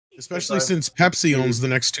Especially since Pepsi owns the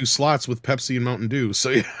next 2 slots with Pepsi and Mountain Dew.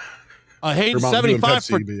 So yeah. Hayden 75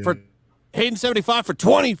 for Hayden 75 for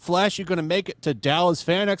 20. Flash, you going to make it to Dallas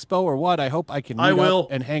Fan Expo or what? I hope I can meet up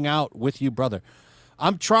and hang out with you, brother.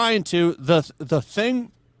 I'm trying to. The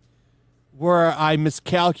thing where I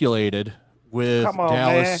miscalculated with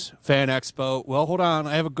Dallas Fan Expo. Well, hold on.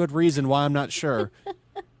 I have a good reason why I'm not sure.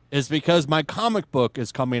 Is because my comic book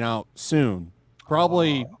is coming out soon.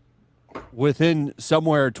 Probably within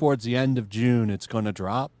somewhere towards the end of June, it's going to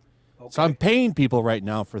drop. Okay. So I'm paying people right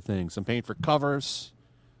now for things. I'm paying for covers.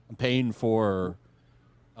 I'm paying for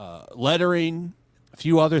lettering, a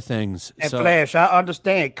few other things. And Flash, I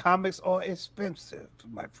understand comics are expensive,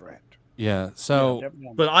 my friend. Yeah, so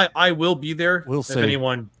but I will be there. We'll if see.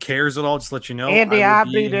 anyone cares at all, just let you know. Andy, I'll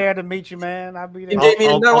be there to meet you, man. I'll be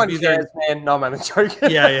there. No one cares, man. No, man, I'm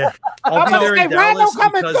joking. Yeah. I'll be there in Dallas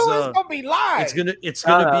because it's gonna be live. It's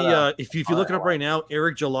gonna be if you look it up right now,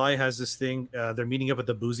 Eric July has this thing. They're meeting up at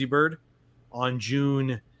the Boozy Bird on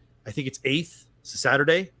June, I think it's 8th. It's a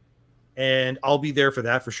Saturday, and I'll be there for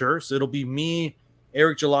that for sure. So it'll be me,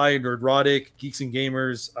 Eric July, Nerdrotic, Geeks and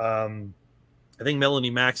Gamers. I think Melanie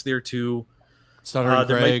Mack's there too.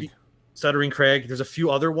 Stuttering Craig. There's a few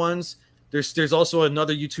other ones. There's also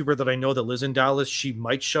another YouTuber that I know that lives in Dallas. She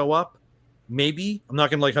might show up. Maybe. I'm not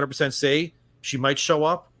going to 100% say. She might show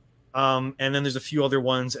up. And then there's a few other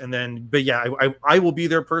ones. But yeah, I will be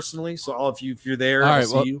there personally. So if you're there, I'll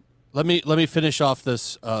see you. Let me finish off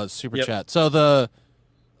this super chat. So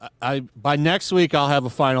by next week, I'll have a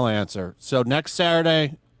final answer. So next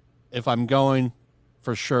Saturday, if I'm going,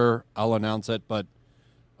 for sure, I'll announce it. But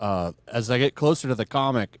as I get closer to the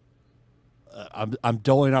comic, I'm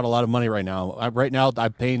doling out a lot of money right now.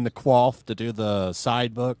 I'm paying the Qualf to do the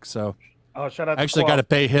side book. So shout out I actually got to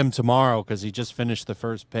pay him tomorrow because he just finished the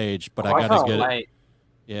first page. But I got to get it.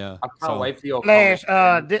 Yeah, I can't wait for your Flash.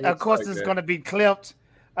 Of course, this is going to be clipped.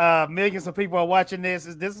 Millions of people are watching this.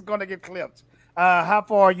 This is going to get clipped. How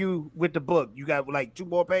far are you with the book? You got like 2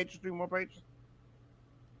 more pages, 3 more pages?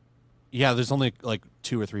 Yeah, there's only like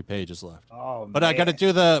 2 or 3 pages left. Oh, but I got to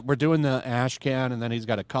do we're doing the ash can, and then he's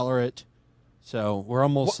got to color it. So we're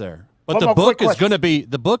almost there. But the book is going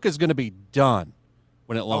to be done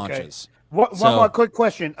when it launches. Okay. One more quick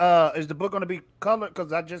question. Is the book going to be colored?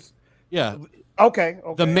 Because yeah. Okay.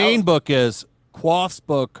 The main book is. Quaff's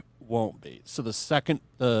book won't be. So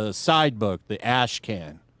the side book, the ash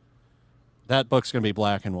can, that book's going to be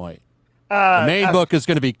black and white. The main book is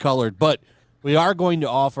going to be colored, but we are going to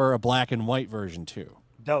offer a black and white version too.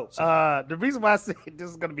 Dope. So, the reason why I said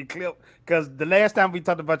this is going to be clipped, because the last time we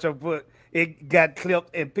talked about your book, it got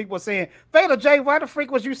clipped, and people were saying, Fatal J, why the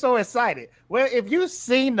freak was you so excited? Well, if you've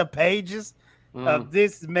seen the pages of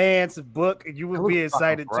this man's book, you would be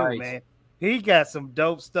excited too, man. He got some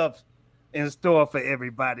dope stuff in store for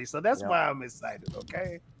everybody. So that's why I'm excited,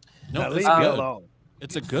 okay? No, it's good.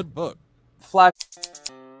 It's a good book. Flat.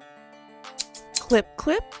 Clip,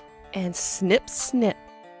 clip, and snip, snip.